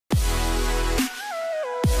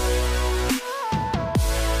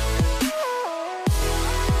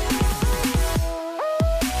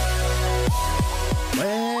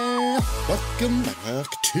Welcome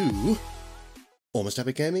back to Almost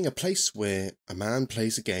Epic Gaming, a place where a man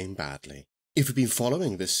plays a game badly. If you've been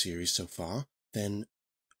following this series so far, then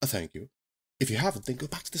a thank you. If you haven't, then go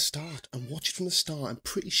back to the start and watch it from the start. I'm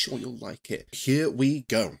pretty sure you'll like it. Here we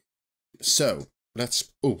go. So,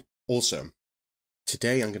 also,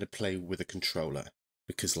 today I'm going to play with a controller,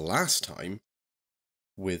 because last time,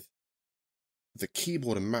 with the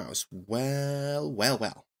keyboard and mouse, well,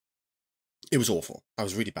 it was awful. I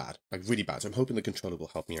was really bad, so I'm hoping the controller will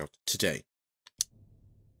help me out today.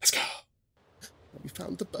 Let's go. We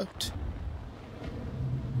found the boat.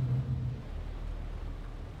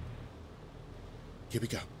 Here we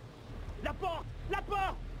go. La porte! La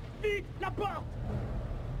porte! Vite! La porte!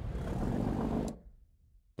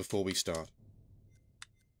 Before we start,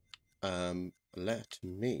 let's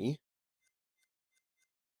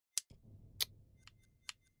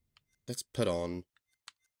put on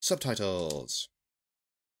subtitles.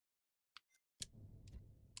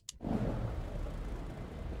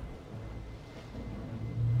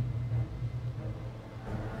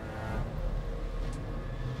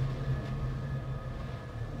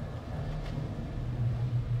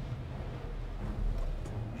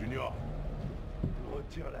 Junior,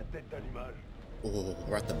 retire la tête d'allumage. Oh,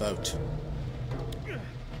 we're at the boat.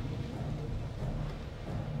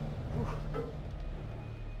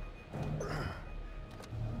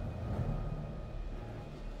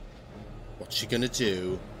 What's she gonna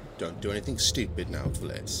do? Don't do anything stupid now,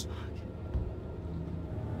 Liz.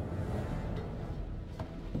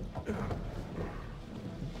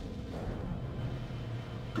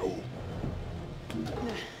 Go.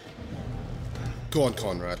 Go on,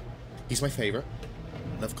 Conrad. He's my favourite.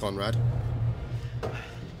 Love Conrad.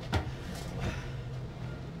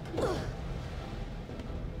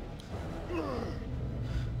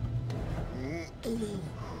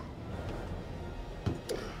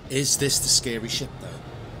 Is this the scary ship, though?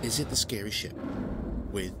 Is it the scary ship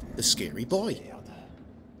with the scary boy?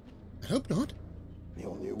 I hope not.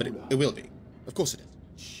 But it will be. Of course it is.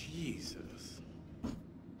 Jesus.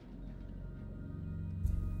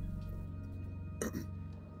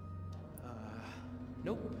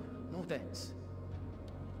 Nope. No thanks.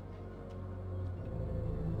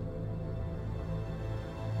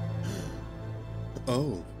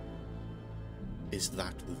 Oh. Is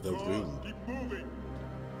that the room? Keep moving.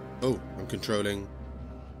 Oh, I'm controlling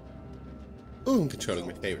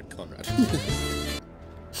my favorite, Conrad.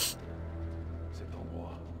 Cet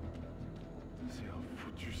endroit, c'est un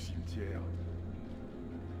foutu cimetière.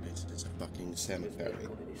 It's a fucking cemetery.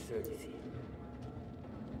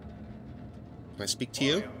 Can I speak to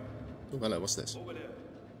you? Oh, hello, what's this?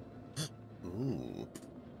 Ooh.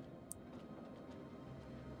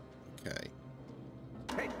 Okay.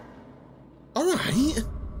 Hey. Alright.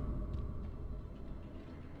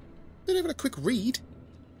 Been having a quick read.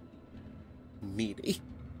 Meaty.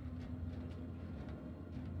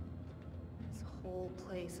 This whole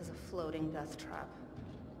place is a floating death trap.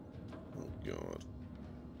 Oh god.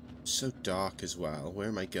 So dark as well. Where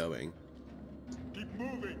am I going? Keep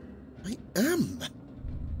moving. I am!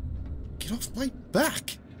 Get off my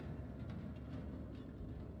back!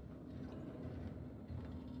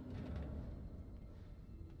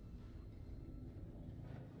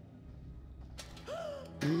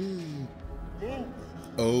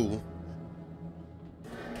 Oh.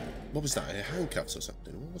 What was that? Handcuffs or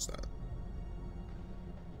something? What was that?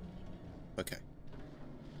 Okay.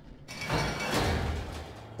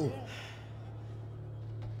 Oh.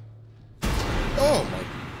 Oh my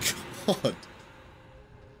god.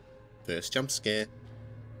 First jump scare.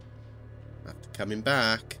 After coming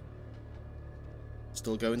back.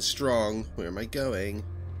 Still going strong. Where am I going?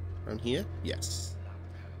 Around here? Yes.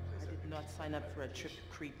 I did not sign up for a trip to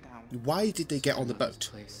Creep Town. Why did they get on the boat?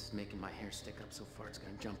 Place is making my hair stick up so far it's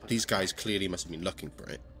gonna jump up. These guys clearly must have been looking for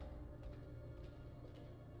it.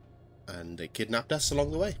 And they kidnapped us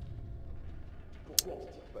along the way.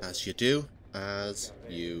 As you do. As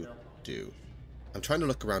you do. I'm trying to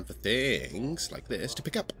look around for things like this to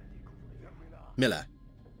pick up. Miller.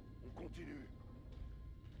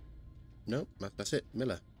 No, that's it.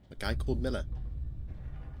 Miller. A guy called Miller.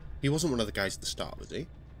 He wasn't one of the guys at the start, was he?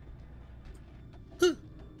 Huh.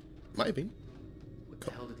 Might have been. What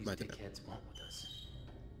the hell do these dickheads want with us?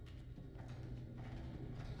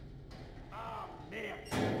 Ah, merde.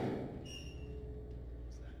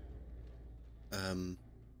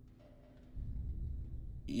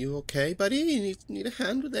 You okay, buddy? You need a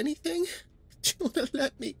hand with anything? Do you want to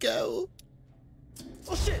let me go?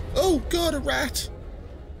 Oh shit! Oh god, a rat!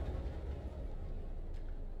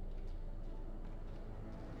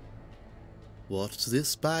 What's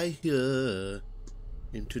this by here?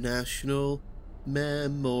 International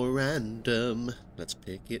Memorandum. Let's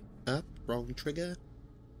pick it up. Wrong trigger.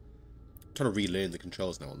 I'm trying to relearn the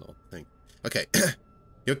controls now on the thing. Okay.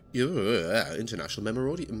 Your international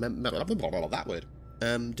that word.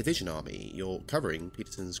 Division Army. You're covering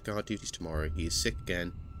Peterson's guard duties tomorrow. He is sick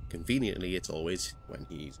again. Conveniently, it's always when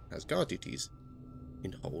he has guard duties.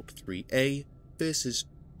 In hold 3A versus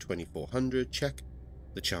 2400. Check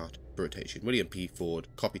the chart for rotation. William P. Ford.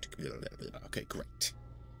 Copy to... Okay, great.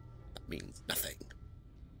 That means nothing.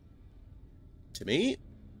 To me.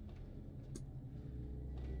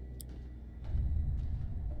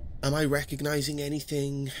 Am I recognising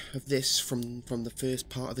anything of this from the first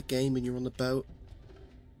part of the game when you're on the boat?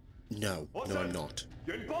 No. No, I'm not.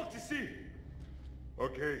 You're in Walkthroughs.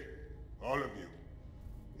 Okay, all of you,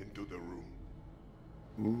 into the room.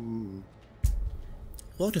 Ooh.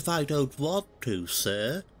 What if I don't want to,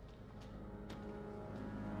 sir?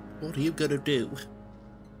 What are you gonna do?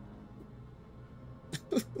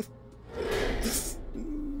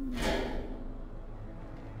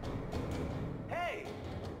 Hey,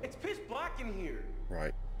 it's pitch black in here.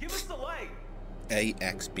 Right. Give us the light.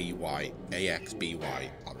 AXBY. AXBY.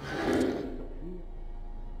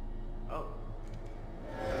 Oh.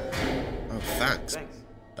 Oh, thanks, Thanks.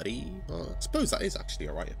 buddy. Well, I suppose that is actually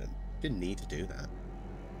alright of him. Didn't need to do that.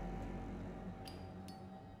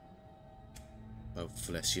 Oh,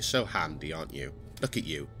 Fliss, you're so handy, aren't you? Look at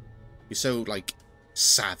you. You're so, like,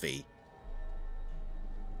 savvy.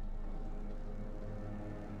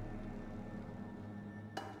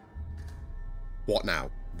 What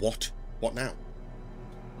now? What? What now?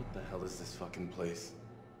 What the hell is this fucking place?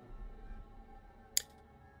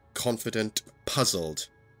 Confident, puzzled.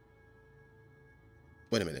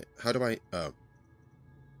 Wait a minute. How do I... Oh.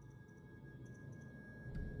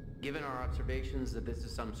 Given our observations that this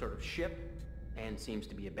is some sort of ship and seems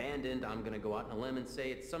to be abandoned, I'm gonna go out on a limb and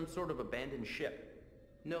say it's some sort of abandoned ship.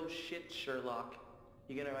 No shit, Sherlock.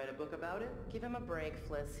 You gonna write a book about it? Give him a break,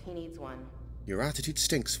 Fliss. He needs one. Your attitude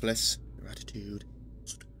stinks, Fliss. Your attitude.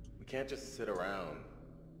 We can't just sit around.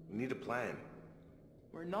 We need a plan.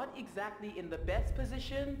 We're not exactly in the best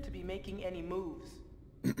position to be making any moves.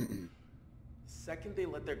 Second they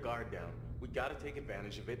let their guard down, we gotta take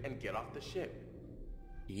advantage of it and get off the ship.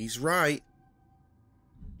 He's right.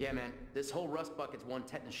 Yeah, man, this whole rust bucket's one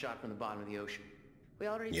tetanus shot from the bottom of the ocean. We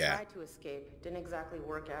already Yeah. tried to escape. Didn't exactly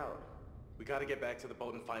work out. We gotta get back to the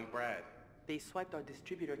boat and find Brad. They swiped our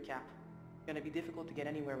distributor cap. Gonna be difficult to get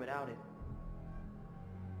anywhere without it.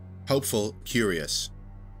 Hopeful, curious.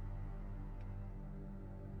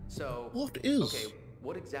 So, What is? okay,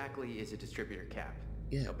 what exactly is a distributor cap?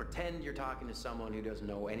 Yeah. Now, pretend you're talking to someone who doesn't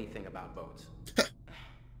know anything about boats.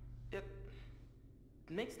 It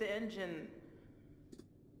makes the engine...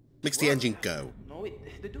 Makes the engine go. No,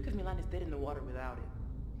 the Duke of Milan is dead in the water without it.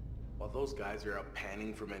 While those guys are out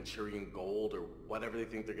panning for Manchurian gold or whatever they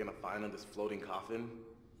think they're gonna find on this floating coffin,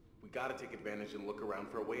 we gotta take advantage and look around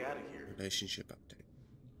for a way out of here. Relationship update.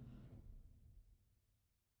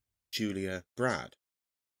 Julia, Brad.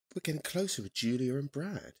 We're getting closer with Julia and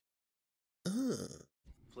Brad.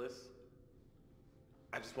 Fliss,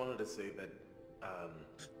 I just wanted to say that,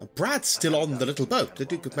 And Brad's still on the little boat, the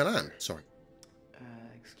Duke of Milan. Sorry.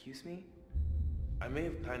 Excuse me? I may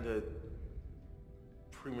have kinda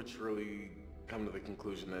prematurely come to the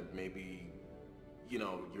conclusion that maybe, you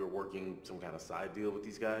know, you're working some kind of side deal with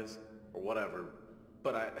these guys, or whatever.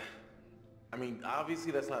 But I mean,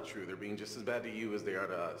 obviously that's not true. They're being just as bad to you as they are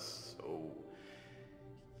to us, so...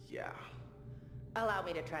 yeah. Allow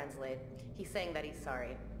me to translate. He's saying that he's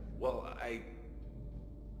sorry. Well,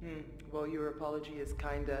 Well, your apology is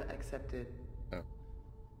kinda accepted. Oh.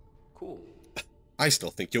 Cool. I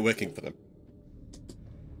still think you're working for them.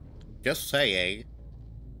 Just saying.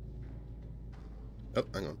 Oh,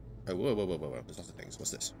 hang on. Oh, whoa. There's lots of things.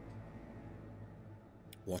 What's this?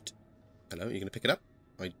 What? Hello, you gonna pick it up?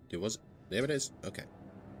 There it is. Okay.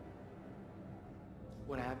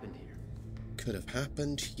 What happened here? Could have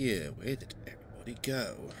happened here. Where did everybody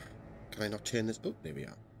go? Can I not turn this? Oh, there we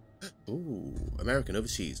are. Ooh, American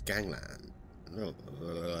Overseas Gangland.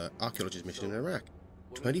 Archaeologist mission in Iraq.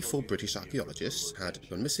 24 British archaeologists had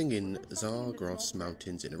gone missing in Zagros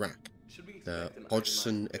Mountains in Iraq. The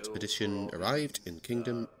Hodgson expedition arrived in the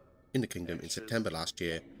kingdom in September last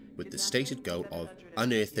year with the stated goal of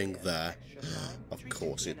unearthing the... Of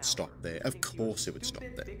course it stopped there. Of course it would stop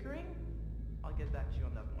there. Bickering? I'll get back to you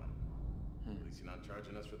on that one. At least you're not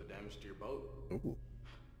charging us for the damage to your boat. Ooh.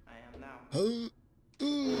 I am now.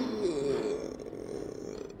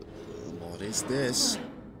 What is this?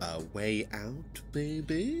 A way out,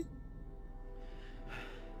 baby?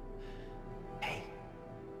 Hey,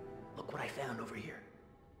 look what I found over here.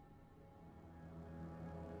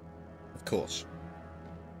 course.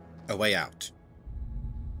 A way out.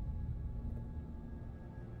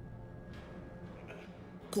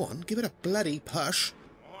 Go on, give it a bloody push.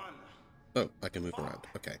 Oh, I can move around.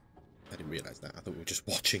 Okay. I didn't realise that. I thought we were just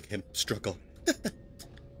watching him struggle.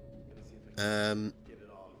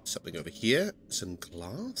 Something over here. Some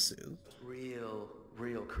glasses. Real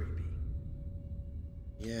creepy.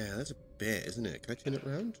 Yeah, that's a bit, isn't it? Can I turn it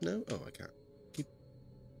around? No? Oh, I can't. Keep...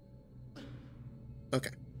 Okay.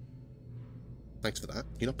 Thanks for that.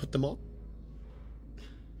 You not put them on?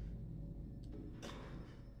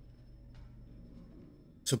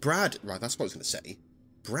 So Brad, right, that's what I was going to say.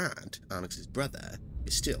 Brad, Alex's brother,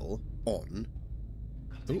 is still on...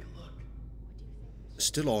 Oh,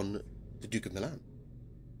 still on the Duke of Milan.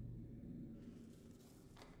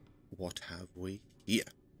 What have we here?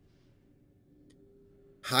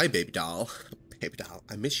 Hi, baby doll. Baby doll,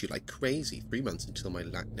 I miss you like crazy. 3 months until my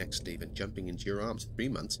next leave and jumping into your arms. 3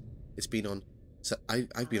 months. It's been on... So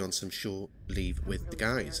I've been on some short leave with the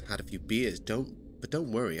guys. Had a few beers. But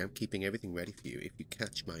don't worry, I'm keeping everything ready for you if you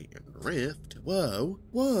catch my drift. Whoa,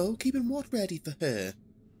 whoa, keeping what ready for her?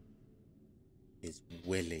 Is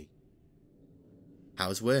Willie.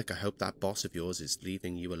 How's work? I hope that boss of yours is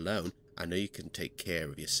leaving you alone. I know you can take care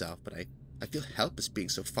of yourself, but I feel helpless being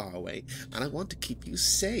so far away, and I want to keep you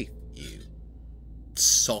safe, you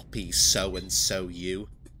soppy so-and-so you.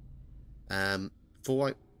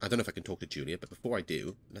 Before I don't know if I can talk to Julia, but before I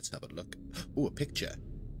do, let's have a look. Ooh, a picture.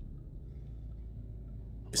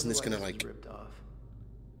 Isn't this gonna, like... ripped off?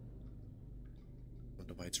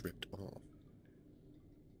 Wonder why it's ripped off.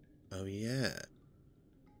 Oh, yeah.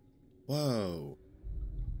 Whoa.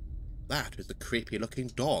 That is a creepy-looking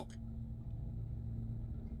dog.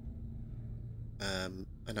 And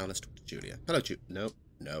now let's talk to Julia. Hello, Julia.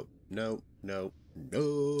 No.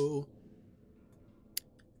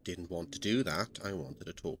 Didn't want to do that. I wanted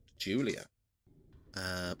to talk to Julia.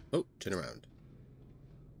 Oh, turn around.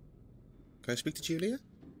 Can I speak to Julia?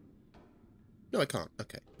 No, I can't.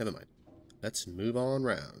 Okay, never mind. Let's move on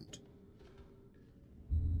round.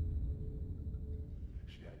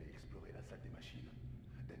 Je vais aller explorer la salle des machines.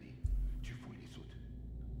 Danny, tu fouilles les soutes.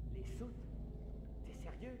 Les soutes? T'es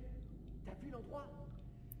sérieux? T'as vu l'endroit?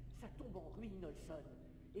 Ça tombe en ruine, Olson.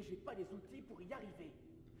 Et j'ai pas les outils pour y arriver.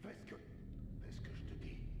 Fais ce que je te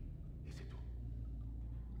dis. Et c'est tout.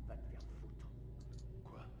 Va te faire foutre.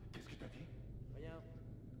 Quoi? Qu'est-ce que t'as dit? Rien.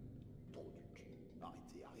 Trop du cul.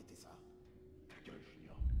 Arrêtez ça. Ta gueule,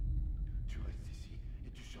 Junior. Tu restes ici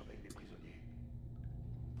et tu surveilles les prisonniers.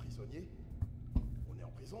 Prisonniers? On est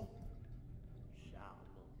en prison?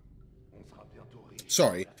 Charmant. On sera bientôt riche.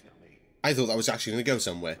 Sorry, I thought that was actually going to go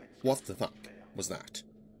somewhere. What the fuck was that?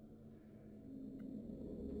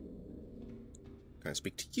 Can I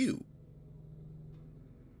speak to you?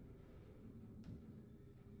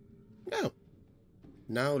 No.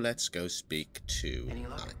 Now let's go speak to Any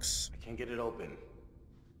luck? Alex. I can't get it open.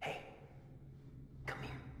 Hey, come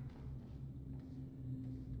here.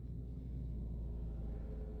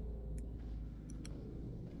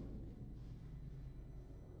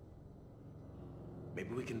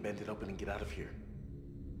 Maybe we can bend it open and get out of here.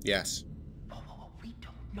 Yes. Whoa, we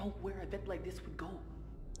don't know where a vent like this would go.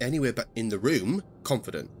 Anywhere but in the room.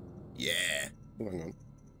 Confident. Yeah. Oh, hang on.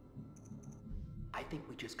 I think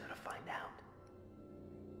we just gotta find out.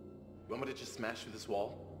 You want me to just smash through this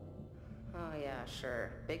wall? Oh yeah,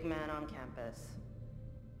 sure. Big man on campus.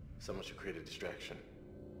 Someone should create a distraction.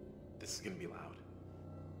 This is gonna be loud.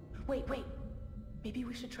 Wait. Maybe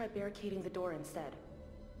we should try barricading the door instead.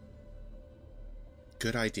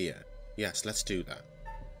 Good idea. Yes, let's do that.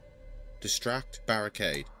 Distract,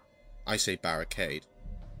 barricade. I say barricade.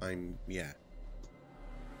 Yeah.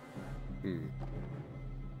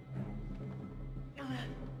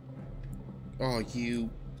 Oh, you...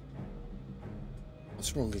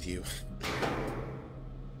 What's wrong with you?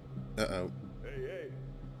 Uh-oh.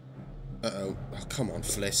 Uh-oh. Oh, come on,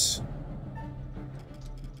 Fliss.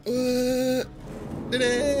 Did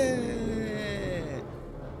it!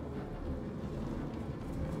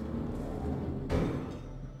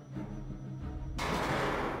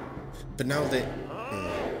 But now they...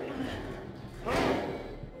 I'm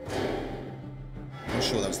not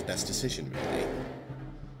sure that was the best decision, really.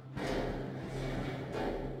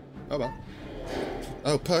 Oh well.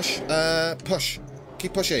 Oh, push. Push.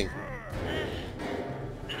 Keep pushing.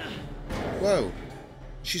 Whoa.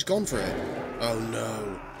 She's gone for it. Oh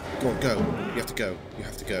no. Go on, go. You have to go. You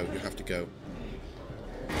have to go. You have to go.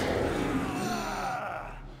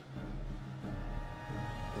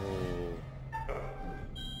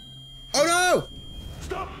 Oh no!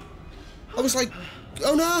 Stop! I was like,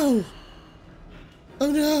 oh no!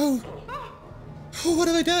 Oh no! Oh, what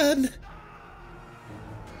have I done?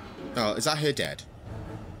 Oh, is that her dead?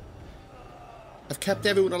 I've kept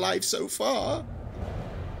everyone alive so far.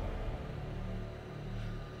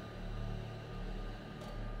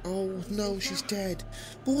 Oh no, she's dead.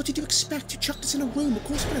 But what did you expect? You chucked us in a room. Of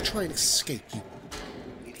course we're gonna try and escape you.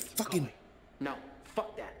 Fucking... No,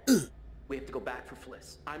 fuck that. We have to go back for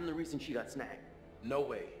Fliss. I'm the reason she got snagged. No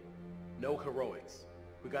way. No heroics.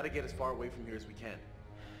 We gotta get as far away from here as we can.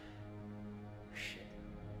 Shit.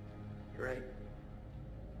 You're right.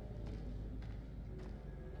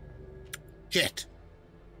 Shit.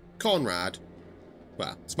 Conrad.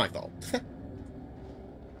 Well, it's my fault.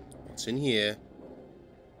 What's in here?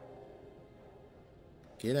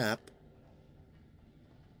 Get up.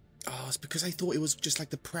 Oh, it's because I thought it was just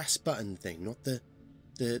like the press button thing, not the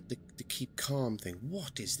keep calm thing.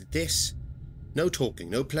 What is this? No talking,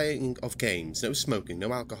 no playing of games, no smoking,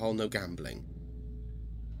 no alcohol, no gambling.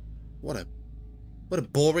 What a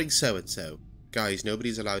boring so-and-so. Guys,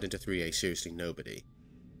 nobody's allowed into 3A. Seriously, nobody.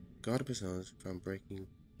 Guard ourselves from breaking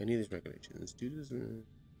any of these regulations. Do this.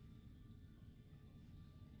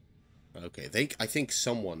 Okay, I think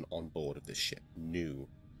someone on board of this ship knew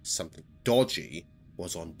something dodgy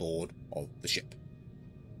was on board of the ship.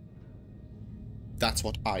 That's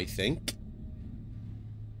what I think.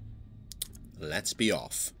 Let's be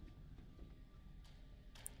off.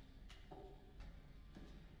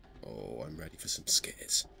 Oh, I'm ready for some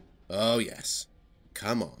scares. Oh, yes.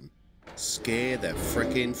 Come on. Scare the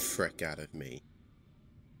frickin' frick out of me.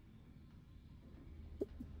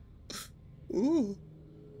 Ooh.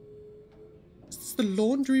 Is this the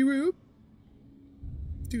laundry room?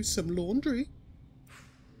 Do some laundry.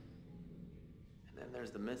 And then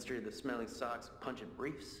there's the mystery of the smelling socks and pungent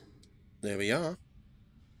briefs. There we are.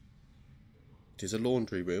 It is a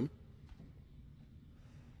laundry room.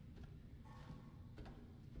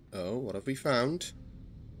 Oh, what have we found?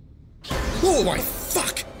 Oh my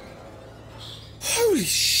fuck! Holy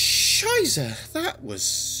shizer! That was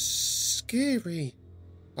scary.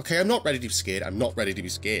 Okay, I'm not ready to be scared. I'm not ready to be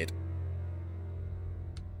scared.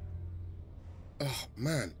 Oh,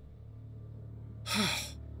 man.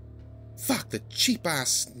 Fuck, the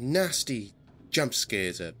cheap-ass, nasty jump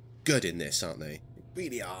scares are good in this, aren't they? They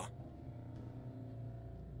really are.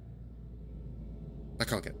 I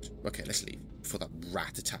can't get... Okay, let's leave before that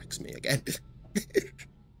rat attacks me again.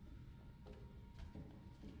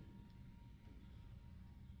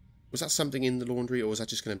 Was that something in the laundry, or was I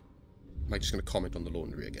just gonna... Am I just gonna comment on the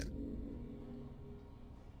laundry again?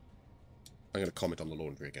 I'm gonna comment on the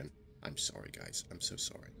laundry again. I'm sorry, guys. I'm so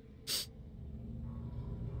sorry.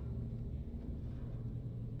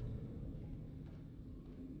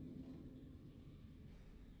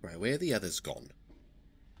 Right, where are the others gone?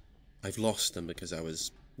 I've lost them because I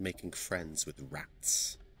was making friends with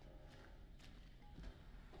rats.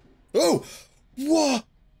 Oh! What?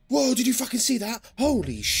 Whoa, did you fucking see that?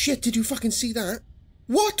 Holy shit, did you fucking see that?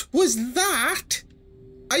 What was that?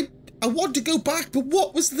 I want to go back, but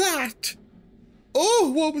what was that?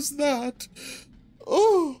 Oh, what was that?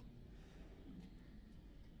 Oh.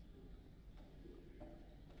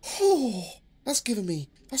 Oh, that's giving me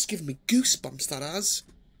goosebumps, that has.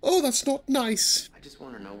 Oh, that's not nice. I just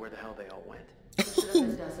want to know where the hell they all went.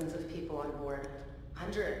 There's dozens of people on board.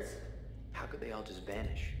 Hundreds. How could they all just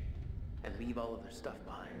vanish and leave all of their stuff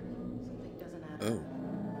behind? Something doesn't add up. Oh.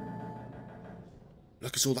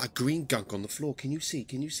 Look, it's all that green gunk on the floor. Can you see?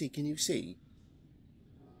 Can you see? Can you see?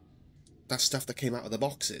 That stuff that came out of the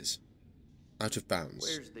boxes. Out of bounds.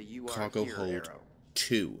 Where's the you are Cargo here hold arrow?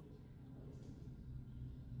 2.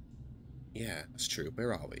 Yeah, that's true.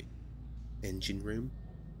 Where are we? Engine room?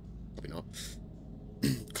 Probably not.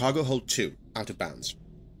 Cargo hold 2. Out of bounds.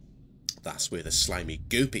 That's where the slimy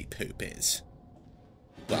goopy poop is.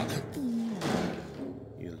 Well,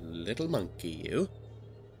 you little monkey, you.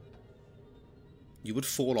 You would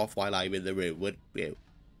fall off while I'm in the room, wouldn't you?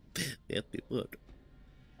 Yes, you would.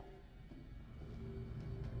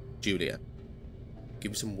 Julia,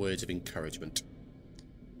 give me some words of encouragement.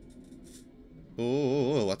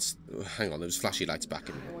 Oh, what's... Hang on, those flashy lights back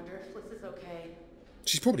in. I wonder if Fliss is okay.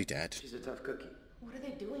 She's probably dead. She's a tough cookie. What are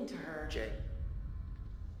they doing to her? Jay,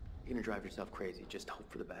 you're gonna drive yourself crazy. Just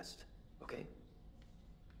hope for the best, okay?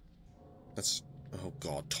 That's... Oh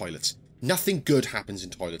god, toilets. Nothing good happens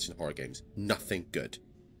in toilets in horror games. Nothing good.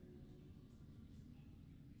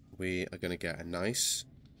 We are gonna get a nice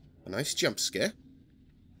jump scare.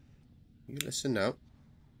 You listen now.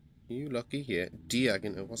 You lucky here. Dear,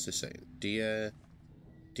 what's this saying? Dear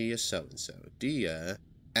so-and-so. Dear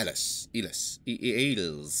Ellis.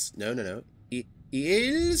 Eels. No.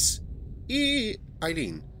 Eels?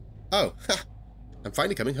 Eileen. Oh, ha! I'm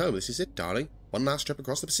finally coming home. This is it, darling. One last trip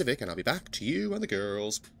across the Pacific, and I'll be back to you and the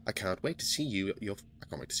girls. I can't wait to see I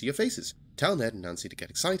can't wait to see your faces. Tell Ned and Nancy to get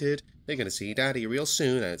excited. They're going to see Daddy real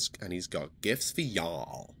soon, and he's got gifts for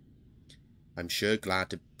y'all. I'm sure glad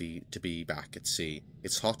to be back at sea.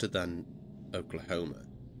 It's hotter than Oklahoma.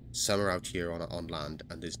 Summer out here on land,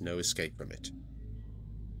 and there's no escape from it.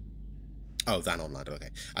 Oh, than on land, okay.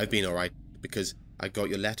 I've been alright, because I got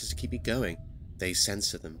your letters to keep me going. They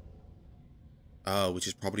censor them. Oh, which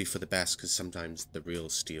is probably for the best, because sometimes the real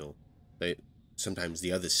steal. Sometimes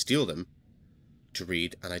the others steal them to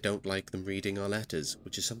read, and I don't like them reading our letters,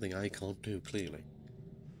 which is something I can't do, clearly.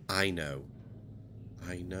 I know.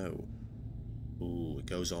 Ooh, it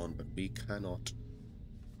goes on, but we cannot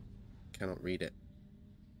read it.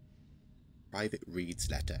 Private reads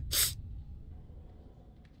letter.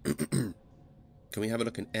 Can we have a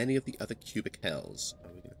look in any of the other cubic hells? Are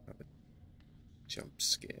we going to have a jump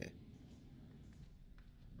scare?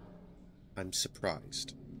 I'm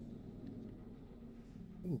surprised.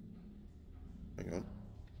 Ooh. Hang on.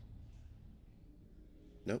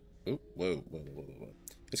 Nope. Oh, whoa.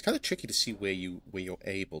 It's kind of tricky to see where you're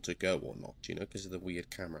able to go or not, you know, because of the weird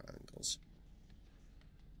camera angles.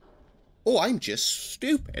 Oh, I'm just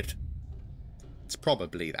stupid. It's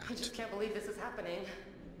probably that. I just can't believe this is happening.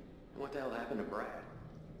 What the hell happened to Brad?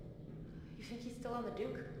 You think he's still on the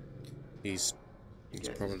Duke? He's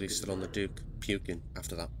probably still on the Duke, puking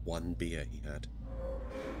after that one beer he had.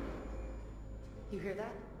 You hear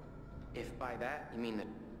that? If by that you mean the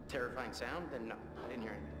terrifying sound, then no, I didn't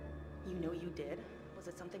hear anything. You know you did? Was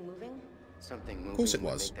it something moving? Something moving. Of course it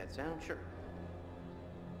would was. Make that sound, sure.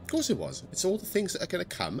 Of course it was. It's all the things that are going to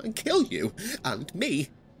come and kill you and me.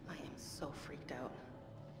 I am so freaked out.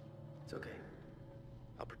 It's okay.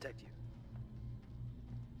 I'll protect you.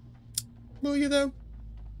 Will you though?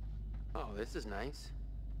 Oh, this is nice.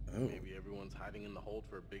 Oh. Maybe everyone's hiding in the hold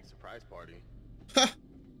for a big surprise party. Ha!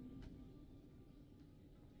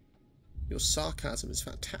 Your sarcasm is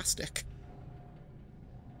fantastic.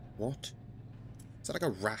 What? Is that like a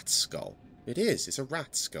rat skull? It is. It's a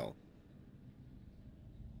rat skull.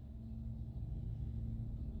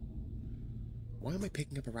 Why am I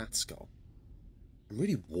picking up a rat skull? I'm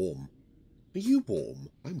really warm. Are you warm?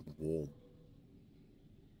 I'm warm.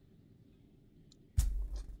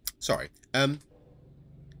 Sorry. Can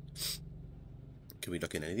we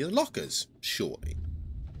look in any of the lockers? Surely.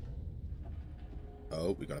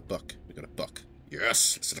 Oh, we got a book. We got a book.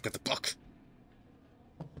 Yes! Let's look at the book.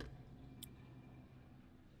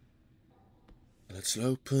 Let's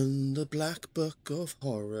open the Black Book of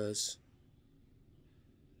Horrors.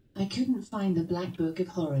 I couldn't find the Black Book of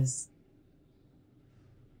Horrors.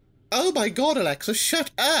 Oh my god, Alexa,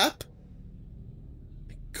 shut up!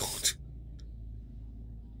 My god.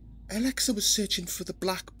 Alexa was searching for the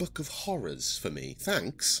Black Book of Horrors for me.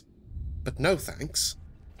 Thanks. But no thanks.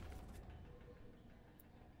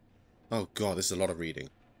 Oh god, this is a lot of reading.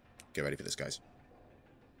 Get ready for this, guys.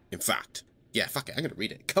 In fact, yeah, fuck it, I'm gonna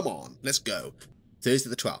read it. Come on, let's go. Thursday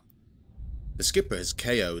the 12th. The skipper has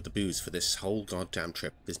KO'd the booze for this whole goddamn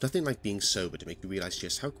trip. There's nothing like being sober to make you realise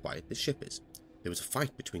just how quiet this ship is. There was a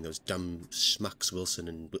fight between those dumb schmucks Wilson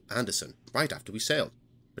and Anderson right after we sailed,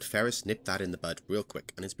 but Ferris nipped that in the bud real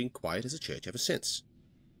quick, and it's been quiet as a church ever since.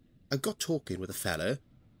 I got talking with a fellow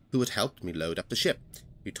who had helped me load up the ship.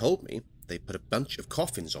 He told me they put a bunch of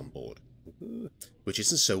coffins on board, which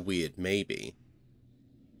isn't so weird, maybe,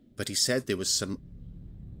 but he said there was some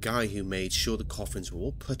guy who made sure the coffins were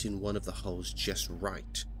all put in one of the holes just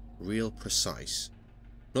right, real precise.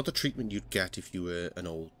 Not the treatment you'd get if you were an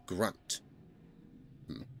old grunt.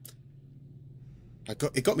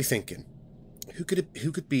 It got me thinking. Who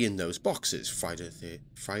could be in those boxes? Friday the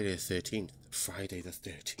 13th. Friday the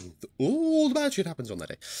 13th. All the bad shit happens on that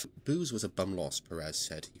day. Booze was a bum loss, Perez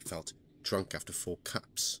said. He felt drunk after 4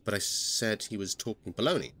 cups. But I said he was talking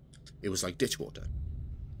baloney. It was like ditch water.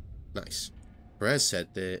 Nice. Perez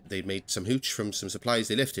said they made some hooch from some supplies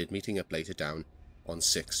they lifted, meeting up later down on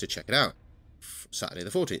 6 to check it out. Saturday the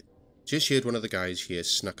 14th. Just heard one of the guys here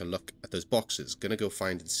snuck a look at those boxes. Gonna go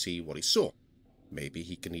find and see what he saw. Maybe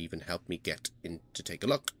he can even help me get in to take a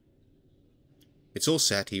look. It's all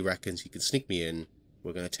set. He reckons he can sneak me in.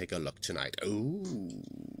 We're gonna take a look tonight. Ooh.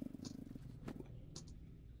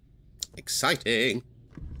 Exciting.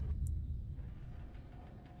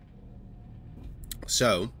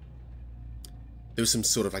 So, there was some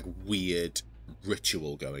sort of like weird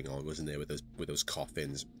ritual going on, wasn't there, with those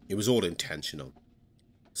coffins? It was all intentional.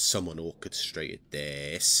 Someone orchestrated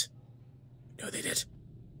this. No, they did.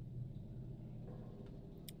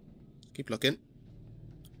 Keep looking.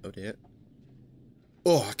 Oh dear.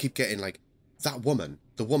 Oh, I keep getting like that woman,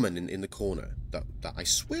 the woman in the corner that I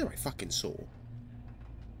swear I fucking saw.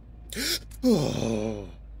 Oh.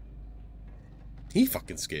 He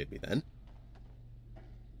fucking scared me then.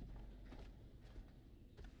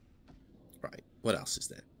 Right, what else is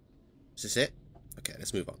there? Is this it? Okay,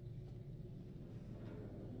 let's move on.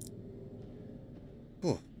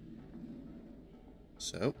 Oh.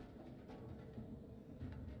 So.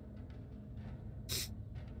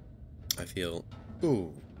 I feel...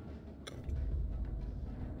 Ooh. God.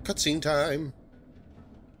 Cutscene time!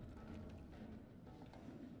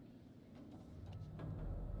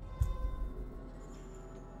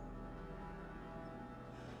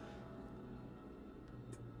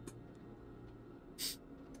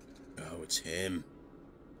 Oh, it's him.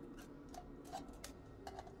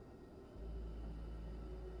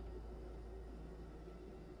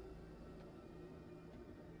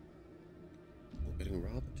 We're getting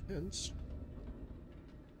rather tense.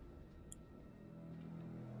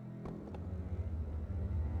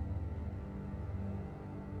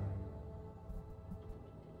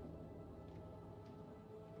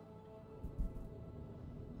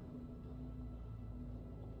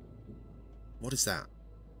 What is that?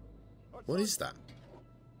 What is that?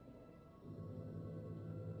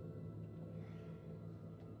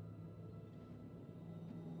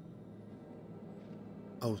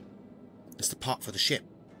 Oh, it's the part for the ship.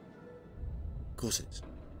 Of course it is.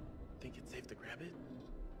 Think it's safe to grab it?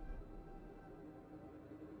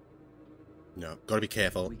 No, gotta be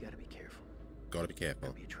careful. We gotta be careful. Gotta be careful.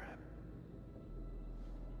 Could be a trap.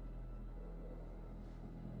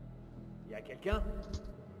 Y a quelqu'un?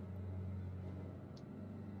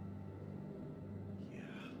 Yeah.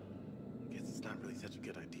 Guess it's not really such a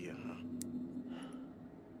good idea, huh?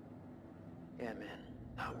 Yeah, man.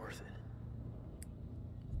 Not worth it.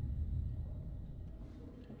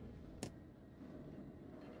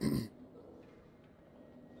 I'm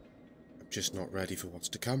just not ready for what's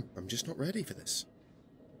to come. I'm just not ready for this.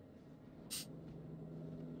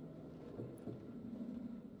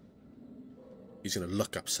 He's gonna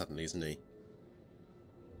look up suddenly, isn't he?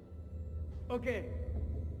 Ok.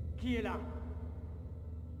 Qui est là?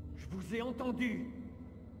 Je vous ai entendu.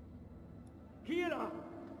 Qui est là?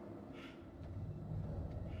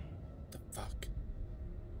 The fuck?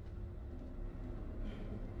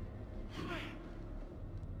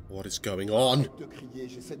 What is going on? Arrête de crier,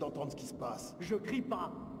 j'essaie d'entendre ce qui se passe. Je crie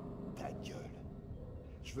pas. Ta gueule.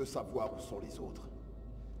 Je veux savoir où sont les autres.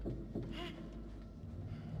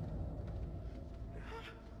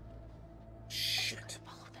 Shit.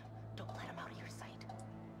 Follow them. Don't let them out of your sight.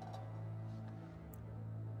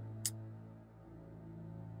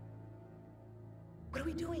 What are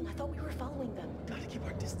we doing? I thought we were following them. Gotta keep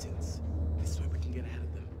our distance. This way we can get ahead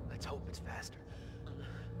of them. Let's hope it's faster.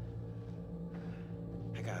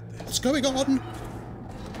 I got this. What's going on?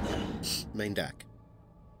 Main deck.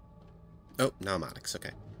 Oh, now I'm Alex,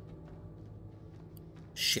 okay.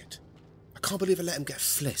 Shit. I can't believe I let him get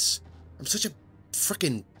Fliss. I'm such a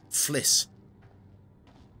frickin' Fliss.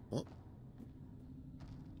 What?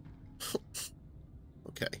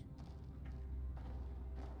 Okay.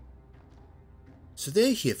 So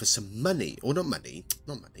they're here for some money. Or not money.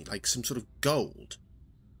 Not money. Like some sort of gold.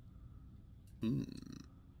 Hmm.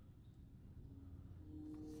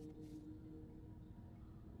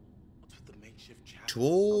 To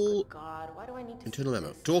all God, why do I need to internal see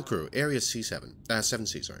memo. this? To all crew, Area C7,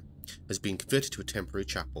 7C, sorry, has been converted to a temporary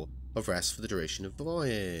chapel of rest for the duration of the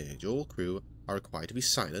voyage. All crew are required to be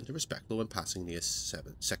silent and respectful when passing near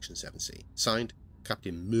Section 7C. Signed,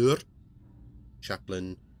 Captain Muir,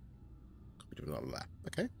 Chaplain. Blah, blah, blah.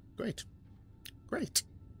 Okay, great. Great.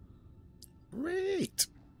 Great.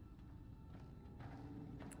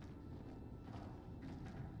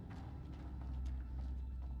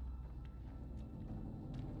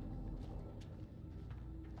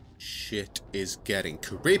 Shit is getting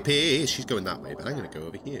creepy. She's going that way, but I'm going to go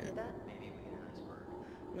over here. That?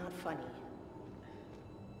 Not funny.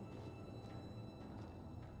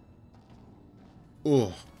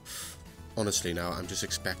 Oh, honestly now, I'm just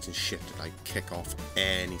expecting shit to like kick off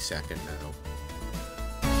any second now.